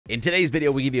In today's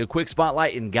video, we give you a quick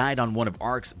spotlight and guide on one of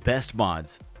Ark's best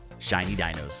mods, Shiny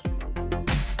Dinos.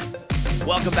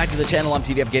 Welcome back to the channel. I'm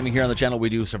TBF Gaming. Here on the channel, we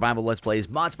do survival let's plays,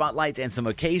 mod spotlights, and some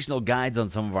occasional guides on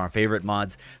some of our favorite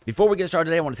mods. Before we get started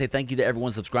today, I want to say thank you to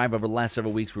everyone subscribed over the last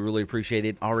several weeks. We really appreciate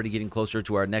it. Already getting closer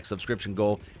to our next subscription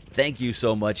goal. Thank you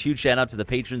so much. Huge shout out to the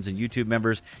patrons and YouTube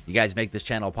members. You guys make this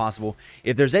channel possible.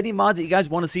 If there's any mods that you guys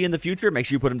want to see in the future, make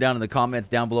sure you put them down in the comments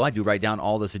down below. I do write down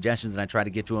all the suggestions, and I try to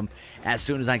get to them as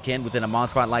soon as I can within a mod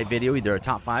spotlight video, either a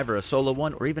top 5 or a solo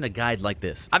one, or even a guide like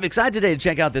this. I'm excited today to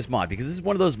check out this mod because this is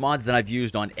one of those mods that I've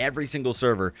used on every single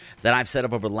server that I've set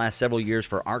up over the last several years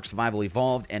for Ark Survival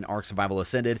Evolved and Ark Survival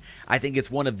Ascended. I think it's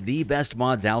one of the best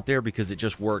mods out there because it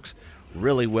just works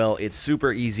really well. It's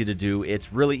super easy to do.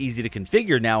 It's really easy to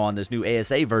configure now on this new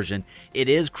ASA version. It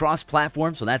is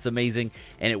cross-platform, so that's amazing,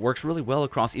 and it works really well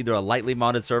across either a lightly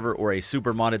modded server or a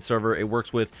super modded server. It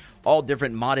works with all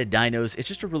different modded dinos. It's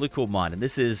just a really cool mod, and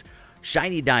this is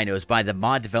Shiny Dinos by the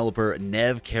mod developer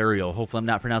mwbell. Hopefully I'm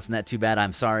not pronouncing that too bad.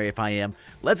 I'm sorry if I am.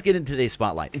 Let's get into today's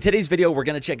spotlight. In today's video, we're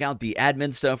going to check out the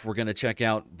admin stuff. We're going to check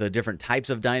out the different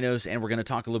types of dinos, and we're going to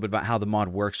talk a little bit about how the mod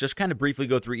works. Just kind of briefly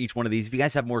go through each one of these. If you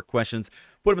guys have more questions,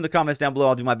 put them in the comments down below.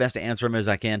 I'll do my best to answer them as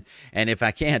I can. And if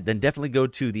I can't, then definitely go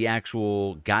to the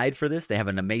actual guide for this. They have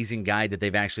an amazing guide that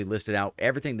they've actually listed out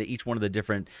everything that each one of the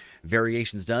different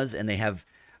variations does, and they have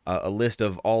a list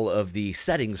of all of the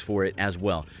settings for it as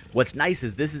well. What's nice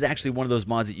is this is actually one of those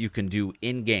mods that you can do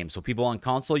in-game. So people on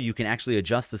console, you can actually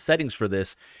adjust the settings for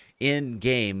this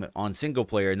in-game on single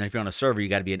player, and then if you're on a server, you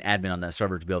got to be an admin on that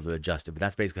server to be able to adjust it, but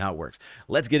that's basically how it works.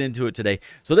 Let's get into it today.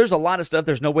 So there's a lot of stuff.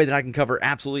 There's no way that I can cover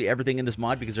absolutely everything in this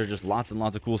mod because there's just lots and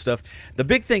lots of cool stuff. The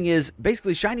big thing is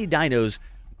basically Shiny Dinos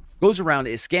goes around,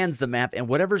 it scans the map, and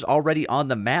whatever's already on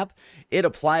the map, it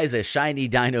applies a shiny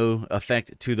dino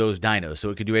effect to those dinos. So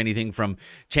it could do anything from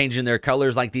changing their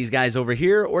colors like these guys over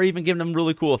here, or even giving them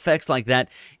really cool effects like that,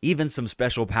 even some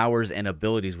special powers and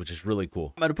abilities, which is really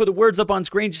cool. I'm going to put the words up on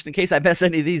screen just in case I mess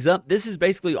any of these up. This is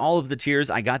basically all of the tiers.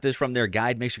 I got this from their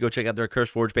guide. Make sure you go check out their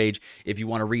CurseForge page if you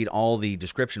want to read all the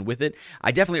description with it.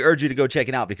 I definitely urge you to go check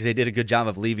it out because they did a good job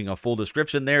of leaving a full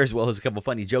description there, as well as a couple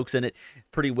funny jokes in it.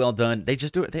 Pretty well done. They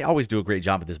just do it. They always do a great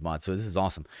job with this mod, so this is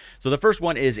awesome. So the first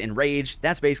one is Enraged.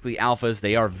 That's basically alphas.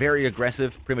 They are very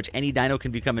aggressive. Pretty much any dino can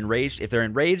become enraged. If they're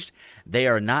enraged, they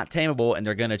are not tameable, and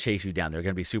they're going to chase you down. They're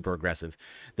going to be super aggressive.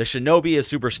 The Shinobi is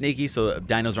super sneaky, so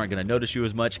dinos aren't going to notice you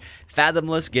as much.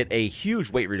 Fathomless get a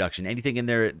huge weight reduction. Anything in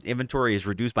their inventory is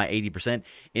reduced by 80%.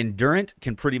 Endurant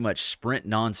can pretty much sprint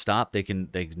non-stop. They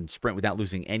can sprint without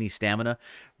losing any stamina.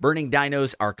 Burning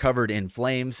dinos are covered in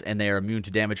flames, and they are immune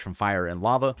to damage from fire and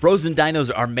lava. Frozen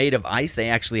dinos are made of ice. They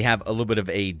actually have a little bit of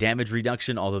a damage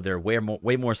reduction, although they're way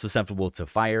more susceptible to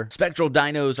fire. Spectral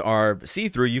dinos are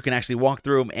see-through. You can actually walk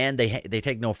through them, and they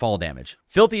take no fall damage.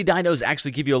 Filthy dinos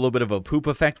actually give you a little bit of a poop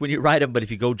effect when you ride them, but if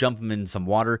you go jump them in some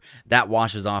water, that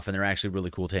washes off, and they're actually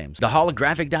really cool tames. The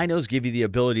holographic dinos give you the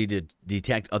ability to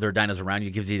detect other dinos around you.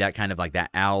 It gives you that kind of like that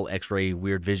owl X-ray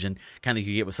weird vision, kind of like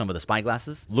you get with some of the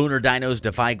spyglasses. Lunar dinos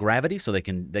defy gravity, so they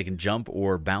can jump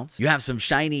or bounce. You have some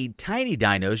shiny tiny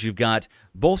dinos. You've got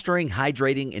bolstering,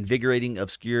 hydrating, invigorating,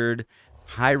 obscured,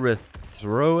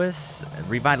 Pyrethrous,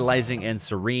 revitalizing, and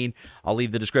serene. I'll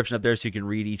leave the description up there so you can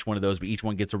read each one of those, but each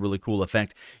one gets a really cool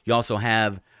effect. You also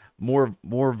have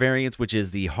more variants, which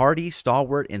is the hardy,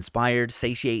 stalwart, inspired,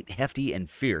 satiate, hefty, and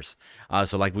fierce.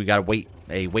 So like we got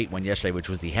a weight one yesterday, which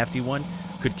was the hefty one.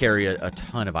 Could carry a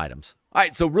ton of items. All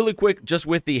right, so really quick, just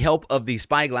with the help of the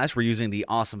spyglass, we're using the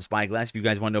awesome spyglass. If you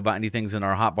guys want to know about anything in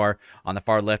our hotbar, on the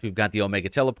far left, we've got the Omega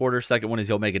Teleporter. Second one is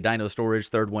the Omega Dino Storage.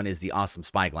 Third one is the awesome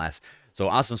spyglass. So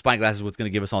awesome spyglass is what's going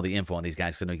to give us all the info on these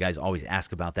guys, because I know you guys always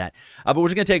ask about that. But we're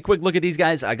just going to take a quick look at these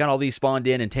guys. I got all these spawned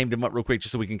in and tamed them up real quick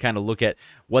just so we can kind of look at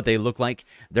what they look like.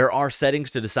 There are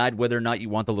settings to decide whether or not you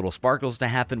want the little sparkles to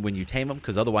happen when you tame them,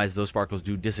 because otherwise those sparkles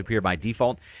do disappear by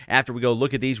default. After we go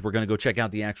look at these, we're going to go check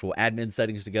out the actual admin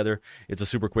settings together. It's a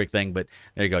super quick thing, but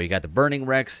there you go. You got the Burning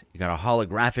Rex, you got a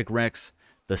Holographic Rex,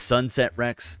 the Sunset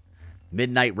Rex,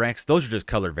 Midnight Rex. Those are just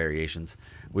color variations.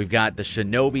 We've got the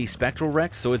Shinobi Spectral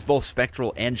Rex, so it's both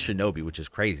Spectral and Shinobi, which is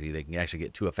crazy. They can actually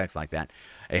get two effects like that.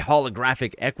 A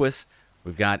Holographic Equus.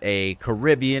 We've got a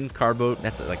Caribbean Carbo.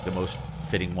 That's like the most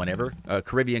fitting one ever.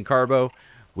 Caribbean Carbo.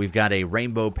 We've got a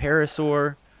Rainbow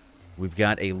Parasaur. We've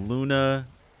got a Luna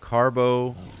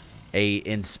Carbo. A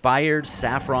Inspired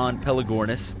Saffron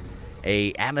Pelagornis.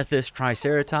 A Amethyst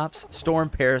Triceratops. Storm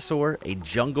Parasaur. A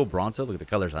Jungle Bronto. Look at the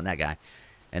colors on that guy.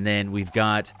 And then we've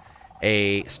got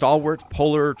a stalwart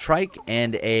polar trike,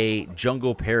 and a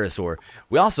jungle parasaur.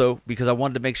 We also, because I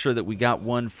wanted to make sure that we got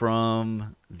one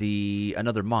from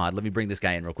another mod. Let me bring this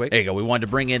guy in real quick. There you go. We wanted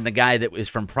to bring in the guy that is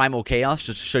from Primal Chaos,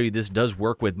 just to show you this does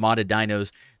work with modded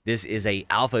dinos. This is a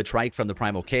alpha trike from the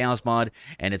Primal Chaos mod,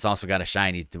 and it's also got a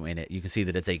shiny in it. You can see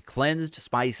that it's a cleansed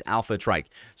spice alpha trike.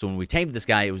 So when we tamed this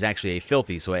guy, it was actually a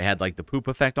filthy, so it had like the poop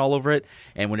effect all over it,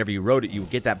 and whenever you rode it, you would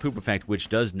get that poop effect, which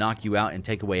does knock you out and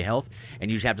take away health,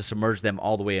 and you just have to submerge them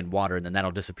all the way in water, and then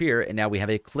that'll disappear, and now we have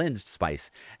a cleansed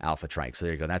spice alpha trike. So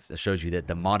there you go. That shows you that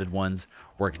the modded ones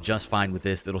work just fine with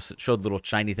this. It'll show the little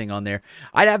shiny thing on there.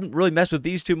 I haven't really messed with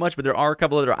these too much, but there are a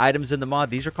couple other items in the mod.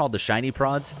 These are called the shiny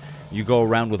prods. You go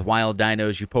around with wild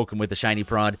dinos, you poke them with the shiny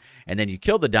prod, and then you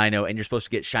kill the dino, and you're supposed to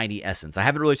get shiny essence. I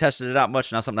haven't really tested it out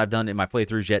much, not something I've done in my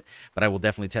playthroughs yet, but I will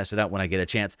definitely test it out when I get a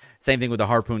chance. Same thing with the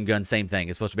harpoon gun, same thing.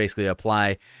 It's supposed to basically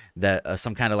apply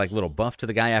some kind of like little buff to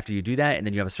the guy after you do that, and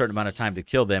then you have a certain amount of time to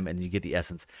kill them, and you get the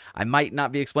essence. I might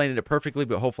not be explaining it perfectly,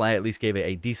 but hopefully I at least gave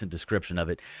a decent description of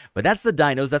it. But that's the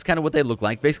dinos. That's kind of what they look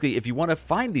like. Basically, if you want to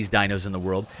find these dinos in the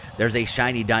world, there's a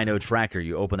shiny dino tracker.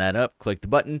 You open that up, click the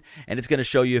button, and it's going to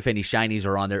show you if any shinies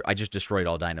are on there. I just destroyed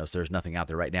all dinos. There's nothing out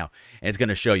there right now, and it's going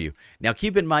to show you. Now,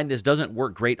 keep in mind, this doesn't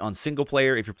work great on single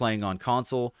player. If you're playing on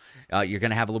console, you're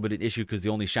going to have a little bit of an issue because the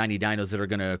only shiny dinos that are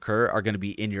going to occur are going to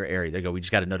be in your area. There you go. We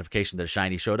just got a notification that a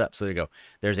shiny showed up. So there you go.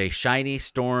 There's a shiny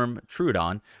Storm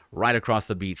Troodon right across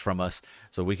the beach from us.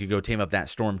 So we could go tame up that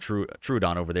Storm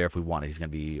Troodon over there if we wanted. He's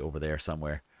going to be over there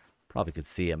somewhere. Probably could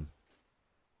see him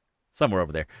somewhere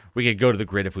over there. We could go to the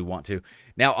grid if we want to.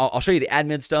 Now, I'll show you the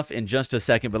admin stuff in just a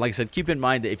second, but like I said, keep in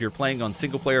mind that if you're playing on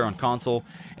single player on console,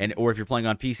 or if you're playing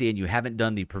on PC and you haven't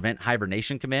done the prevent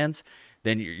hibernation commands,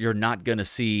 then you're not going to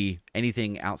see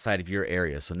anything outside of your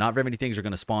area. So not very many things are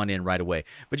going to spawn in right away.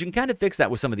 But you can kind of fix that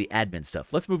with some of the admin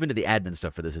stuff. Let's move into the admin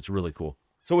stuff for this. It's really cool.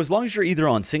 So as long as you're either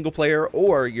on single player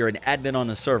or you're an admin on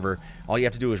a server, all you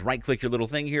have to do is right-click your little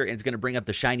thing here, and it's going to bring up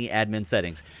the shiny admin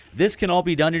settings. This can all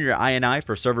be done in your INI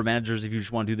for server managers. If you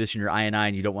just want to do this in your INI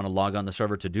and you don't want to log on the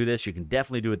server to do this, you can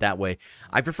definitely do it that way.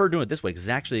 I prefer doing it this way because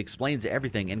it actually explains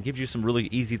everything and gives you some really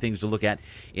easy things to look at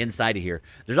inside of here.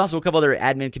 There's also a couple other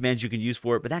admin commands you can use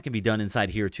for it, but that can be done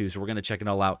inside here too, so we're going to check it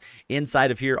all out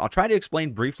inside of here. I'll try to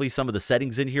explain briefly some of the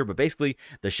settings in here, but basically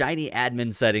the shiny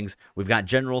admin settings, we've got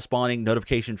general spawning,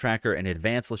 notification tracker, and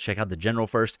advanced. Let's check out the general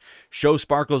first. Show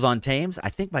sparkles on tames. I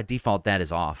think by default that is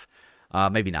off.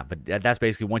 Maybe not, but that's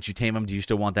basically once you tame them, do you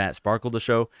still want that sparkle to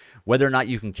show? Whether or not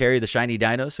you can carry the shiny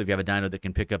dinos, so if you have a dino that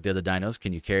can pick up the other dinos,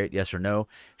 can you carry it, yes or no?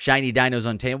 Shiny dinos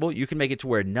untamable, you can make it to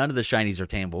where none of the shinies are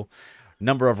tameable.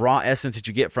 Number of raw essence that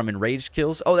you get from enraged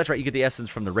kills. Oh, that's right. You get the essence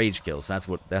from the rage kills. That's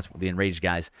what the enraged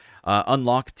guys.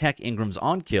 Unlock tech engrams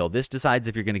on kill. This decides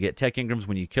if you're going to get tech engrams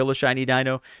when you kill a shiny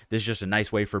dino. This is just a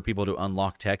nice way for people to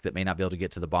unlock tech that may not be able to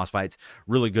get to the boss fights.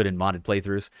 Really good in modded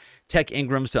playthroughs. Tech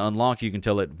engrams to unlock, you can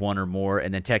tell it 1 or more,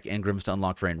 and then tech engrams to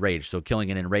unlock for enraged. So killing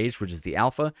an enraged, which is the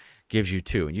alpha, gives you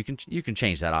 2, and you can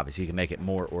change that. Obviously, you can make it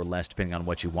more or less depending on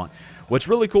what you want. What's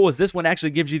really cool is this one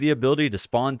actually gives you the ability to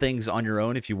spawn things on your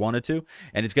own if you wanted to,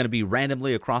 and it's going to be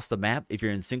randomly across the map. If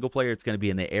you're in single player, it's going to be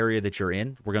in the area that you're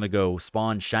in. We're going to go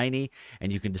spawn shiny,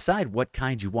 and you can decide what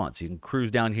kind you want. So you can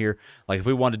cruise down here. Like if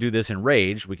we want to do this in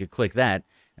rage, we could click that,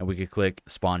 and we could click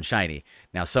spawn shiny.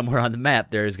 Now somewhere on the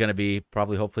map there is going to be,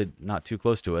 probably hopefully not too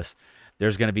close to us,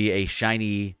 there's going to be a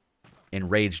shiny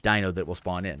enraged dino that will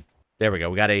spawn in. There we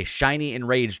go. We got a shiny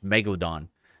enraged megalodon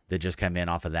that just came in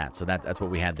off of that. So that's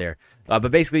what we had there. But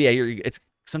basically, yeah,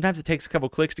 sometimes it takes a couple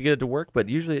clicks to get it to work, but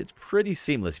usually it's pretty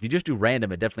seamless. If you just do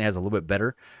random, it definitely has a little bit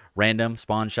better. Random,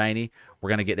 spawn shiny. We're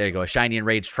going to get, there you go, a shiny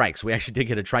enraged trike. So we actually did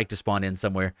get a trike to spawn in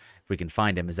somewhere. If we can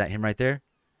find him. Is that him right there?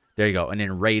 There you go, an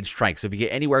enraged trike. So if you get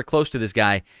anywhere close to this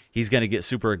guy, he's going to get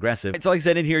super aggressive. So like I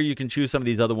said, in here, you can choose some of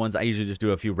these other ones. I usually just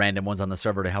do a few random ones on the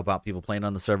server to help out people playing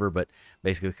on the server, but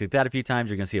basically click that a few times.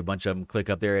 You're going to see a bunch of them click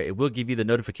up there. It will give you the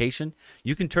notification.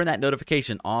 You can turn that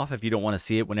notification off if you don't want to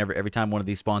see it every time one of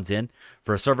these spawns in.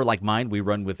 For a server like mine, we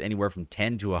run with anywhere from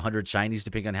 10 to 100 shinies,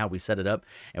 depending on how we set it up,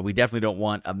 and we definitely don't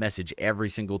want a message every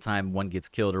single time one gets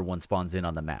killed or one spawns in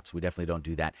on the map, so we definitely don't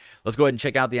do that. Let's go ahead and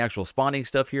check out the actual spawning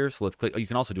stuff here. So let's click. You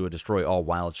can also do a destroy all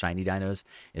wild shiny dinos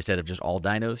instead of just all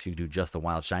dinos. You can do just the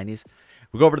wild shinies.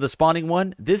 We go over to the spawning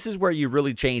one. This is where you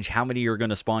really change how many you're going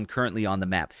to spawn currently on the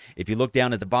map. If you look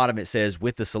down at the bottom, it says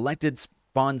with the selected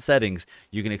spawn settings,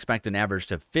 you can expect an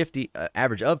average of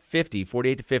 50,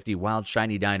 48 to 50 wild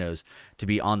shiny dinos to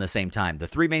be on the same time. The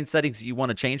 3 main settings that you want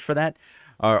to change for that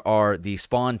are the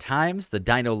spawn times, the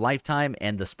dino lifetime,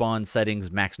 and the spawn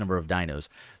settings max number of dinos.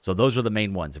 So those are the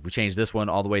main ones. If we change this one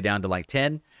all the way down to like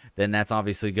 10, then that's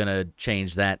obviously going to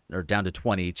change that, or down to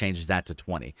 20, changes that to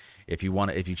 20. If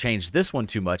you change this one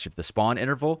too much, if the spawn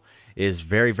interval is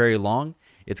very, very long,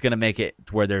 it's going to make it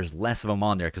to where there's less of them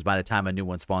on there, because by the time a new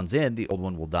one spawns in, the old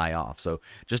one will die off. So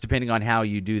just depending on how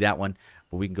you do that one,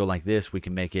 but we can go like this. We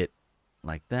can make it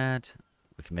like that.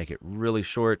 We can make it really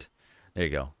short. There you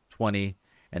go, 20.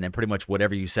 And then pretty much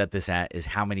whatever you set this at is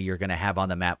how many you're going to have on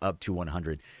the map up to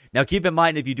 100. Now, keep in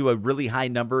mind, if you do a really high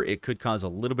number, it could cause a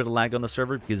little bit of lag on the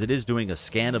server because it is doing a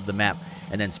scan of the map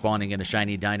and then spawning in a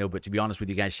shiny dino. But to be honest with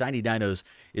you guys, shiny dinos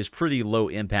is pretty low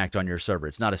impact on your server.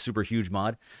 It's not a super huge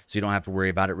mod, so you don't have to worry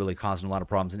about it really causing a lot of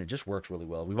problems, and it just works really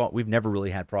well. We've never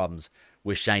really had problems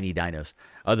with shiny dinos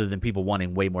other than people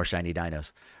wanting way more shiny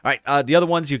dinos. All right, the other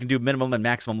ones, you can do minimum and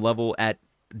maximum level. At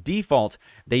default,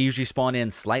 they usually spawn in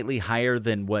slightly higher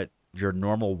than what your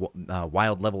normal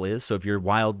wild level is. So if your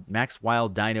max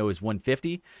wild dino is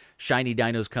 150, shiny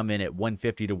dinos come in at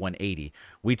 150 to 180.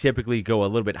 We typically go a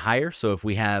little bit higher. So if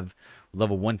we have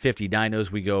level 150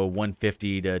 dinos, we go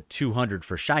 150 to 200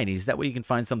 for shinies. That way you can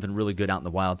find something really good out in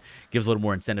the wild. Gives a little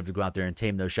more incentive to go out there and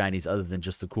tame those shinies other than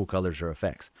just the cool colors or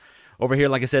effects. Over here,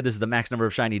 like I said, this is the max number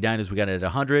of shiny dinos. We got it at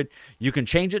 100. You can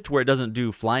change it to where it doesn't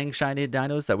do flying shiny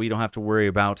dinos. That way you don't have to worry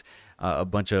about a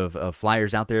bunch of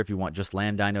flyers out there if you want just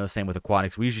land dinos. Same with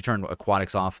aquatics. We usually turn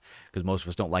aquatics off because most of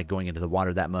us don't like going into the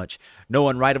water that much. No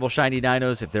unrideable shiny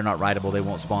dinos. If they're not rideable, they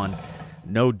won't spawn.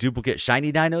 No duplicate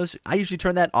shiny dinos. I usually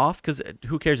turn that off because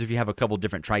who cares if you have a couple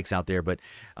different trikes out there. But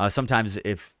sometimes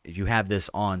if you have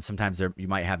this on, sometimes you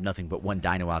might have nothing but one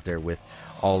dino out there with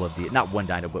all of the, not one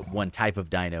dino, but one type of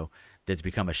dino that's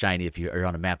become a shiny if you're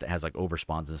on a map that has like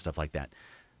overspawns and stuff like that.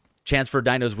 Chance for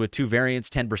dinos with 2 variants,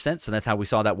 10%. So that's how we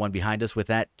saw that one behind us with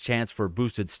that. Chance for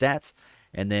boosted stats.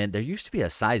 And then there used to be a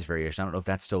size variation. I don't know if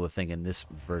that's still a thing in this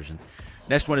version.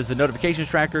 Next one is the notifications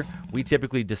tracker. We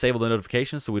typically disable the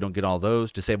notifications so we don't get all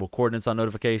those. Disable coordinates on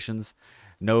notifications.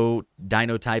 No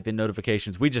dino type in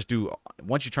notifications. We just do,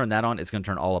 once you turn that on, it's going to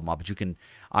turn all of them off. But you can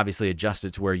obviously adjust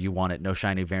it to where you want it. No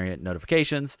shiny variant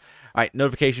notifications. All right,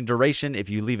 notification duration. If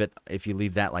you leave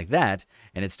that like that,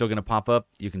 and it's still going to pop up,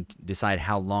 you can decide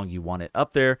how long you want it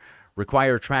up there.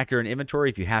 Require tracker and inventory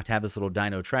if you have to have this little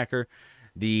dino tracker.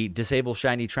 The disable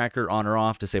shiny tracker on or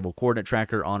off, disable coordinate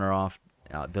tracker on or off.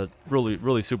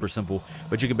 Really super simple,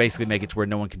 but you can basically make it to where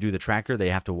no one can do the tracker. They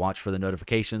have to watch for the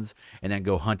notifications and then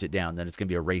go hunt it down. Then it's going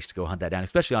to be a race to go hunt that down,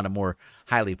 especially on a more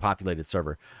highly populated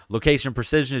server. Location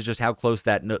precision is just how close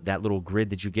that little grid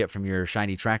that you get from your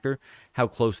shiny tracker, how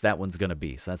close that one's going to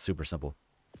be. So that's super simple.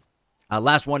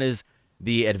 Last one is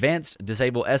the advanced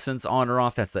disable essence on or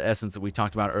off. That's the essence that we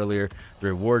talked about earlier. The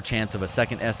reward chance of a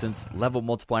second essence. Level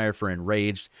multiplier for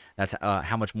enraged. That's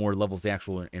how much more levels the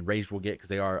actual enraged will get because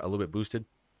they are a little bit boosted.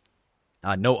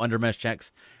 No undermesh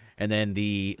checks. And then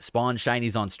the spawn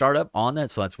shinies on startup on that.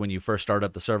 So that's when you first start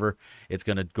up the server. It's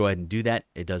going to go ahead and do that.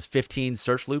 It does 15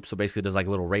 search loops. So basically it does like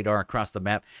a little radar across the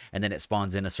map. And then it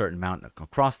spawns in a certain amount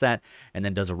across that. And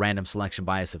then does a random selection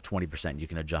bias of 20%. You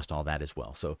can adjust all that as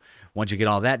well. So once you get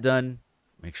all that done,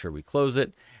 make sure we close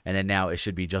it, and then now it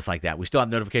should be just like that. We still have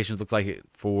notifications, looks like it,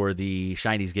 for the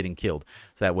shinies getting killed.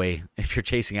 So that way, if you're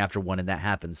chasing after one and that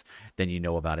happens, then you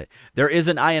know about it. There is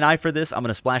an INI for this. I'm going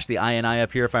to splash the INI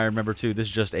up here if I remember to. This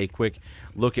is just a quick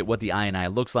look at what the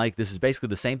INI looks like. This is basically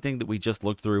the same thing that we just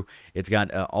looked through. It's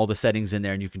got all the settings in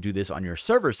there, and you can do this on your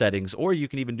server settings, or you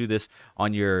can even do this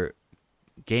on your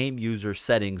game user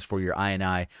settings for your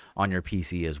INI on your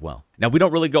PC as well. Now, we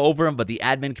don't really go over them, but the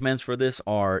admin commands for this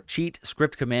are cheat,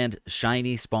 script command,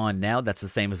 shiny, spawn now. That's the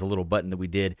same as the little button that we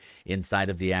did inside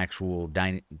of the actual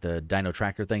dino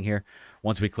tracker thing here.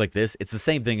 Once we click this, it's the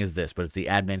same thing as this, but it's the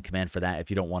admin command for that if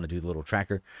you don't want to do the little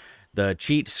tracker. The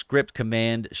cheat, script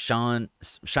command, shiny,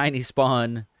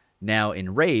 spawn now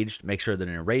enraged. Make sure that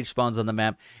an enraged spawns on the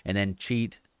map, and then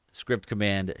cheat, script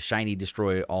command, shiny,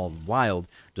 destroy all wild,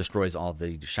 destroys all of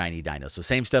the shiny dinos. So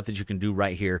same stuff that you can do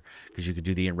right here, because you can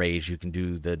do the enrage, you can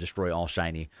do the destroy all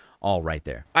shiny, all right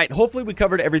there. All right, hopefully we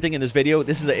covered everything in this video.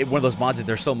 This is one of those mods that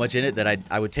there's so much in it that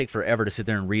I would take forever to sit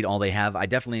there and read all they have. I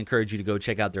definitely encourage you to go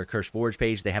check out their Curse Forge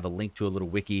page. They have a link to a little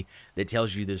wiki that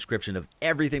tells you the description of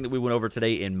everything that we went over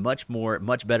today in much more,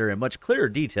 much better, and much clearer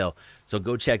detail. So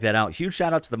go check that out. Huge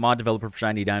shout out to the mod developer for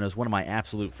Shiny Dinos, one of my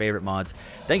absolute favorite mods.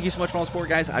 Thank you so much for all the support,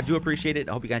 guys. I do appreciate it.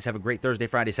 I hope you guys have a great Thursday,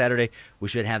 Friday, Saturday. We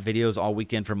should have videos all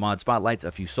weekend for mod spotlights,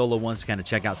 a few solo ones to kind of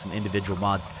check out some individual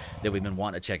mods that we've been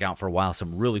wanting to check out for a while.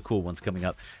 Some really cool cool ones coming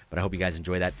up. But I hope you guys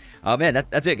enjoy that. Man,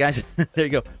 that's it, guys. There you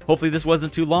go. Hopefully this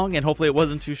wasn't too long, and hopefully it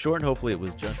wasn't too short, and hopefully it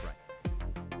was just right.